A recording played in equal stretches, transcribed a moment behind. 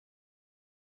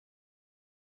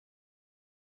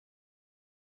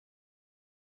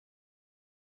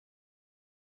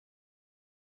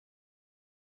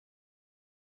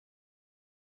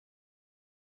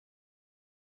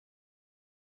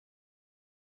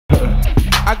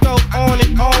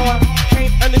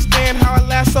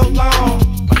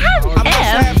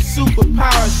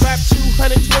superpowers. Rap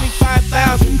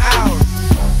 225,000 hours.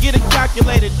 Get a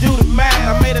calculator, do the math.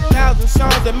 I made 1,000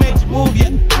 songs that made you move, yeah.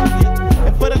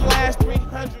 And for the last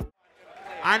 300.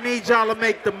 I need y'all to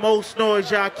make the most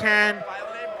noise y'all can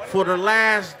for the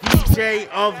last DJ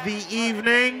of the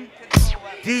evening.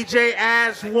 DJ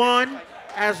as one,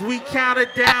 as we count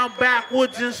it down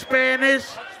backwards in Spanish.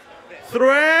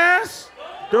 Tres,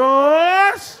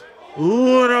 dos,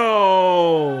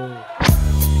 uno.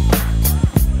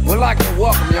 We'd like to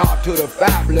welcome y'all to the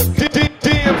fabulous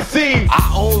DMC.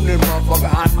 I own this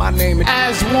motherfucker. My name is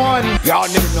As One. Y'all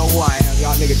niggas know who I am.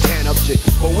 Y'all niggas tearing up shit.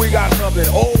 But we got something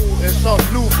old and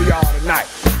something new for y'all tonight.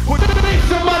 Put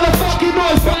some motherfucking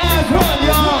noise for As One,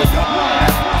 y'all.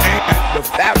 And the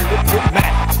fabulous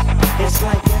man. It's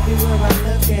like everywhere I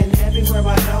look and everywhere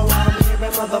I go, I'm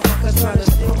hearing motherfuckers trying to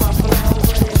steal my flow.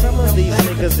 Some of these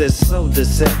niggas is so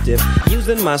deceptive,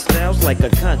 using my styles like a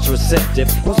contraceptive.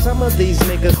 Well, some of these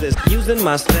niggas is using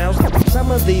my styles. Some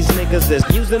of these niggas is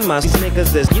using my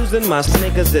niggas is using my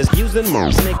niggas is using my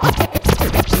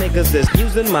niggas is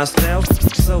using my styles.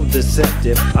 So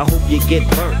deceptive. I hope you get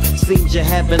burnt. Seems you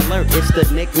haven't learned. It's the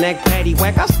knick-knack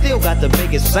paddywhack. I still got the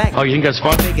biggest sack. Oh, you think that's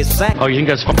funny? Biggest sack. Oh, you think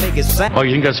that's funny? Biggest sack. Oh,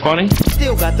 you think that's funny?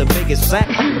 Still got the biggest sack.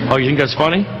 Oh, you think that's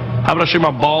funny? How about I show you my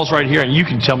balls right here and you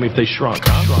can tell me if they shrunk?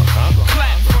 Clap for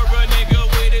a nigga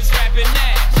with his rapping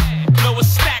ass. Blow a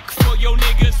stack for your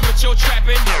niggas with your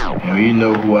trapping ass. You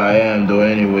know who I am though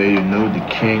anyway, you know the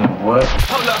king of what?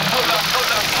 Hold up.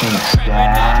 King of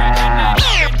style.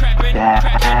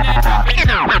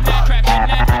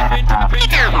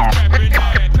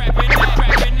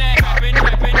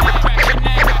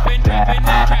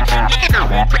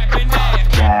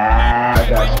 I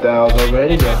got styles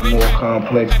already that's more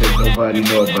complex that nobody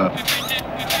know about.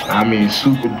 I mean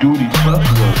super duty tough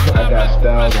work. I got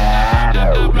styles. I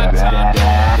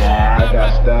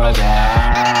got styles.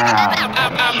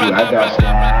 Shoot, I got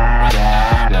styles.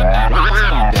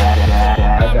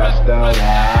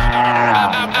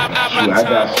 Shoot, I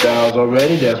got styles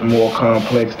already that's more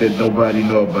complex that nobody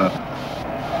know about.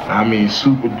 I mean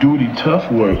super duty tough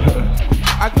work.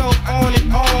 I go on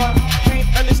and on, can't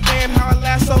understand how I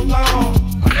last so long.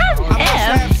 I must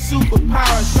have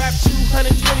superpowers, rap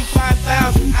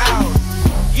 225,000 hours.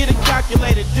 Get a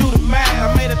calculator, do the math.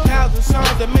 I made 1,000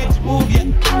 songs that made you move, yeah.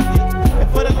 And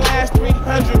for the last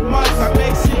 300 months, I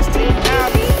made 16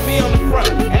 albums. Me on the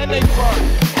front, and they front.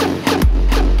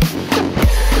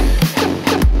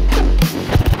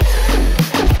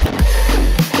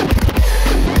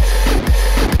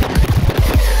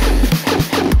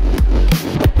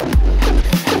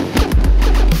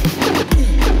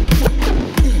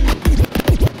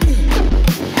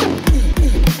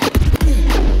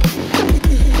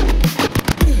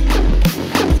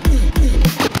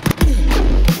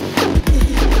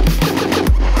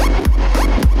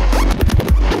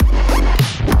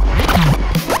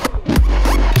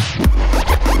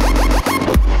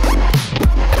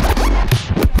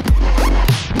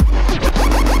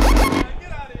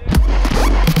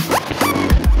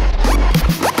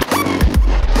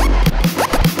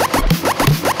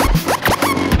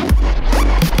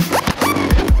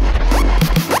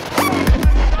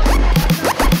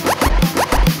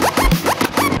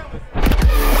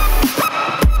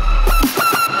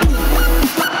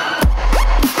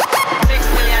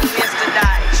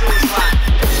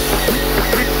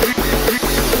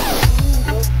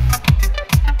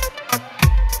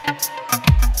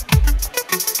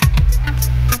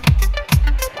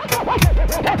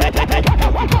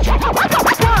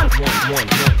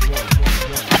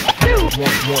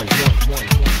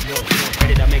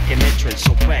 Ready to make an entrance,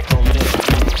 so back on this.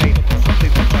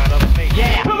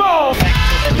 Yeah, come on! Back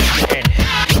to the head.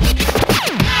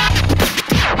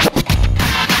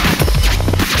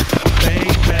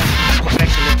 Baby,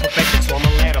 perfection is perfected, so I'ma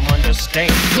let them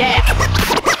understand. Yeah,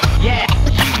 yeah,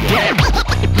 yeah,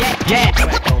 yeah, yeah.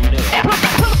 Back on this.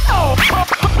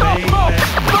 Baby, you know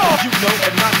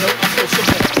and I know I feel so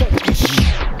much funky shit.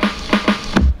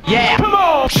 Yeah, come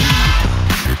on!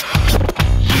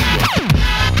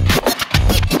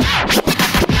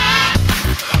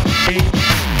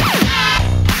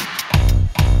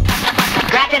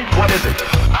 What is it?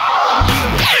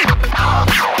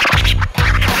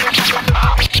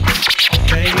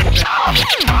 Baby,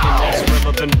 that's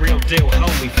realer than real deal,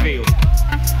 Holyfield.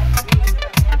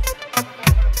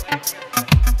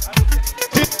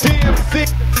 DMC.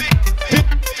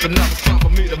 Another time for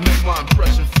me to make my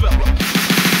impression, fella.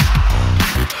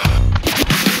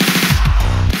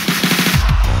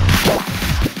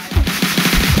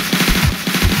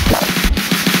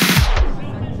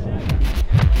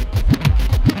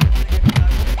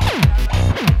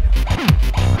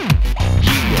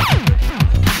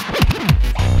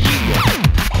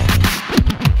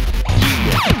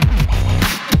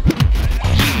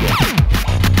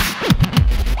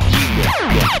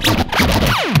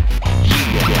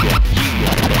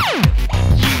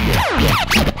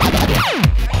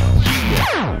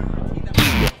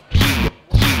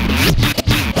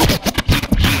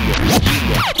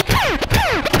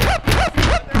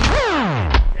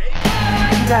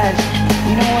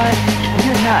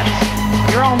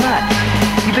 nuts. You're all nuts.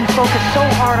 You've been focused so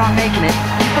hard on making it,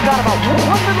 you forgot about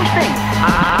one little thing.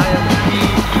 I am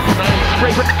Do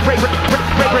it back. Do it back. Do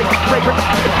it back. Do it.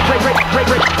 Do it back.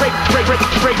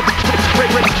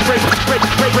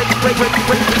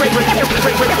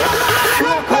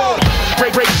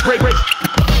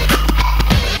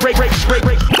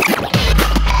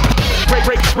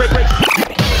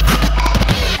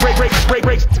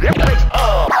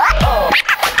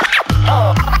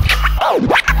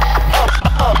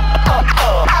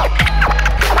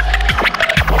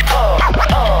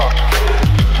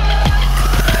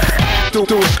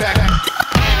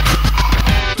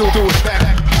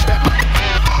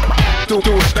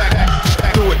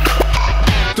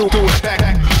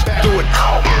 Do it.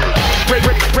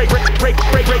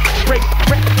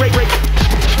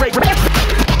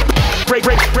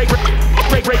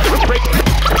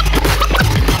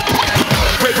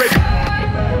 Break.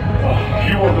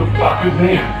 You are the fucking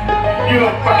man. You're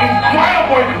the fucking choir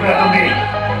boy compared to me.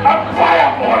 I'm choir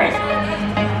boy.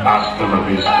 Hasta la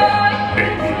vista,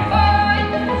 baby.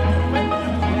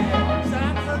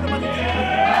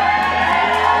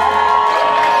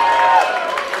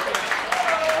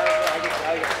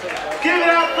 Give it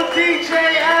up for DJ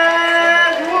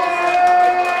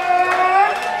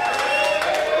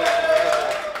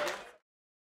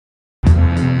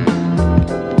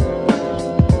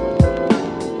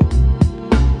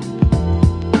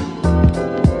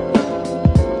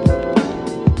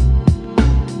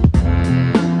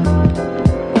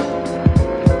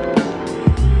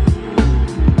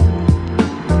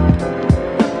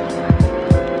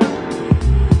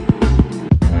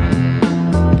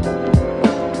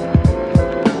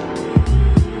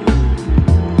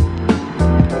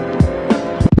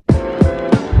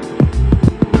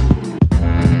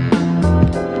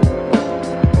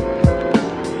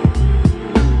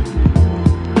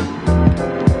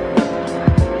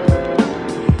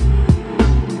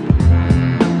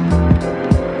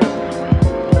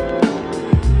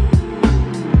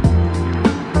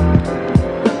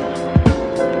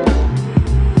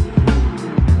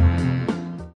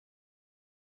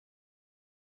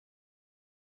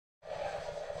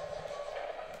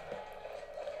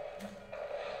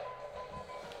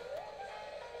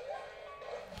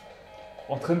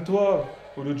Entraîne-toi,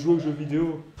 au lieu de jouer aux jeux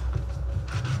vidéo.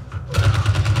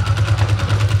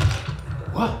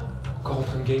 Quoi? Encore en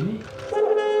train de gagner?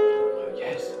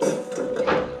 Yes.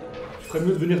 Tu ferais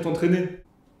mieux de venir t'entraîner.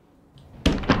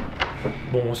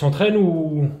 Bon, on s'entraîne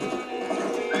ou...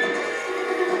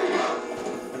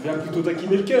 Viens plutôt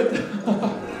taquiner le cut.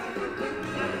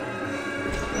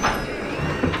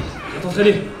 Viens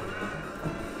t'entraîner.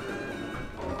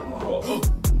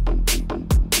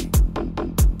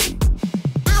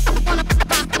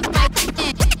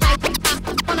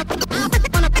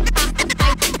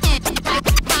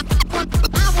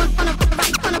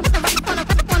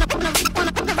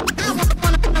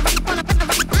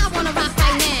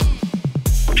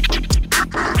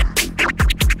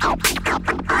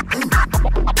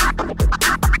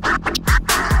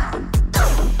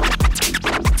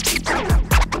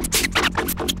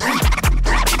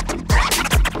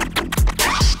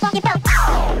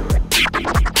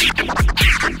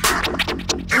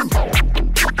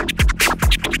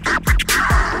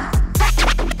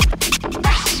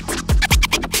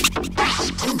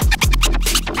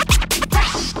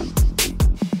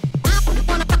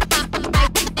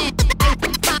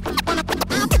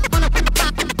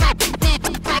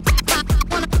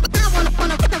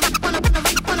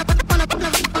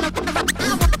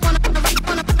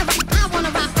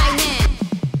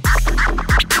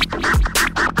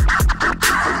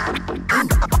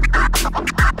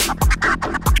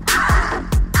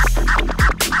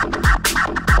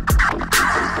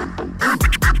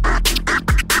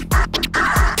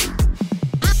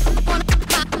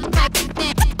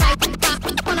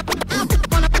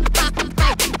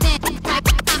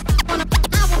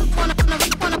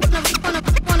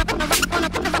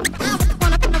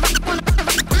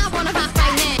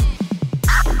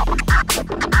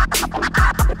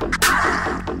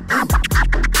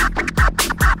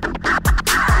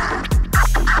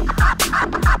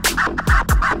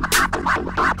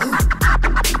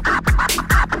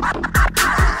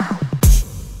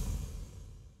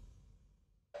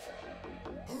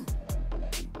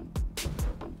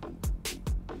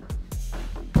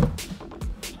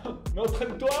 Mais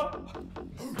entraîne-toi.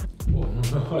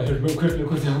 Oh, ouais, je me couche le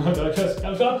côté en bas de la classe,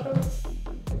 comme ça.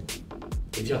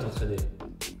 Et viens t'entraîner.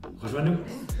 Rejoins-nous.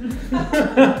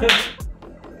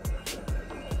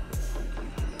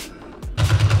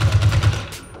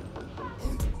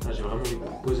 J'ai vraiment envie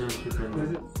de poser un truc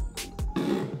là.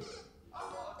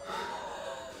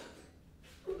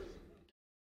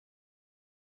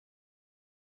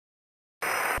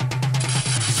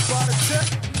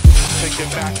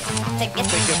 back, take it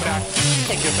back,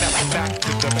 take it back to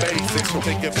the basics.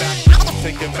 Take it back,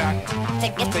 take it back,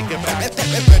 take it back.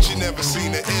 I bet you never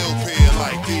seen an ill pair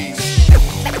like these.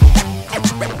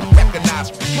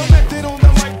 Recognize my method on the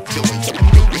mic, killing you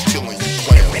clowns.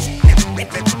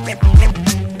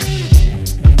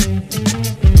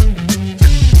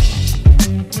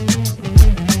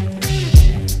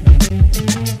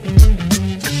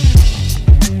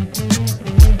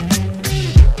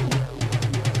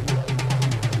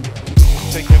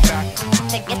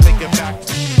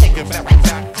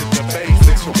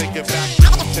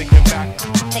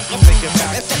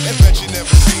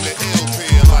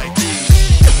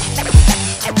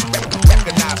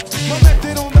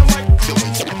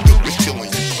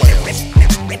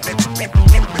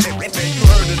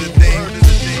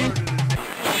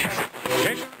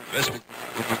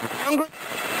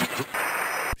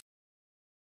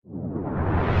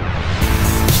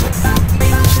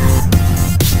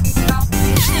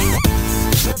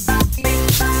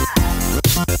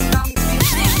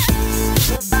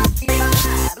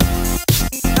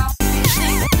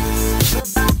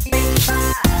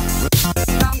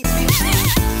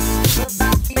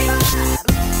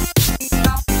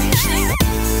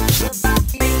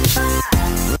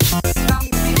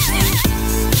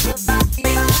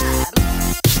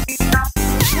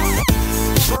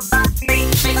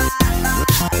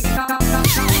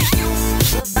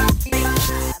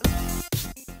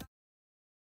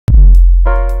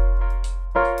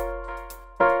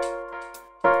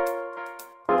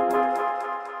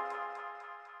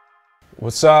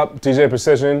 What's up, DJ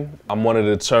Precision. I'm one of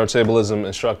the turntablism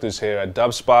instructors here at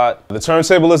Dubspot. The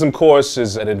turntablism course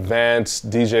is an advanced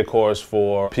DJ course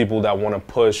for people that want to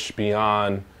push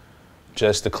beyond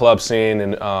just the club scene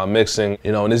and mixing.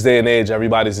 You know, in this day and age,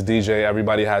 everybody's a DJ,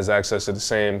 everybody has access to the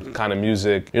same kind of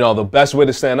music. You know, the best way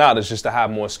to stand out is just to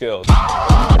have more skills.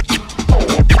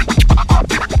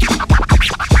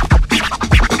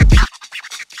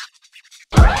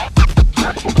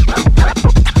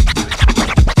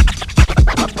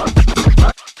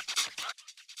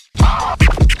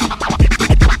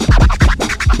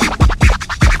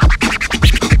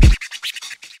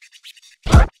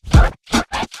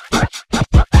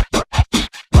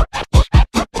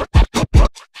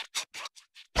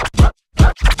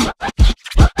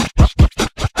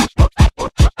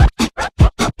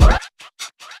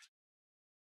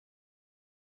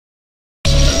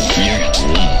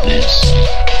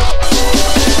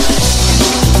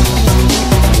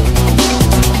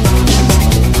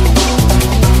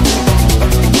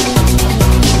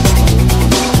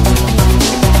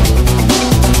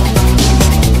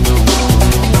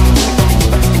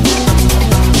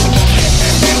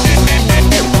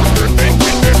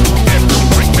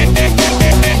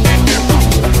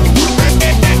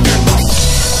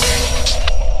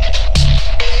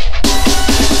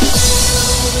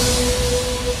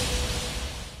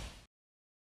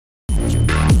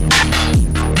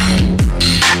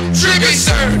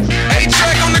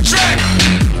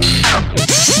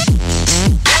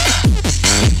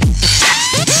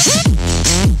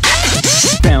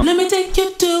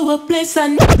 I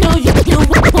know you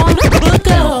wanna go,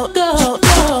 go, go,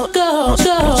 go, go,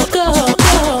 go, go,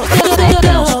 go,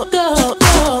 go, go,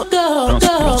 go,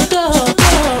 go, go.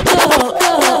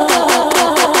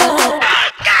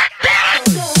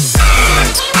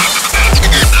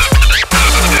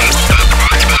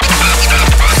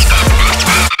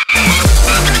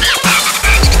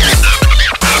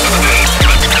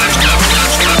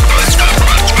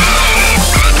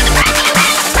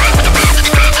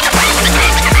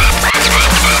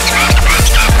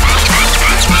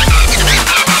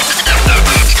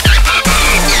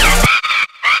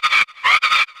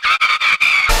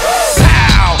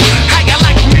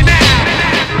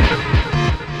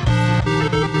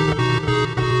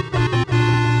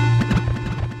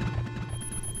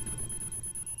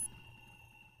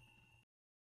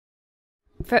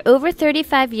 For over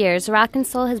 35 years, Rock and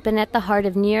Soul has been at the heart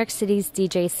of New York City's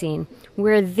DJ scene.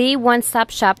 We're the one-stop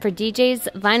shop for DJs,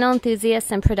 vinyl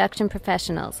enthusiasts, and production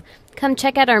professionals. Come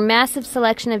check out our massive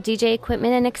selection of DJ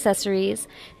equipment and accessories,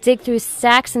 dig through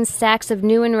stacks and stacks of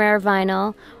new and rare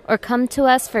vinyl, or come to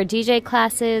us for DJ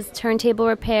classes, turntable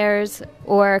repairs,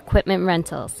 or equipment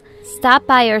rentals. Stop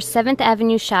by our 7th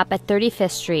Avenue shop at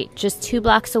 35th Street, just 2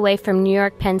 blocks away from New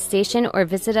York Penn Station, or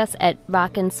visit us at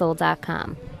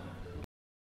rockandsoul.com.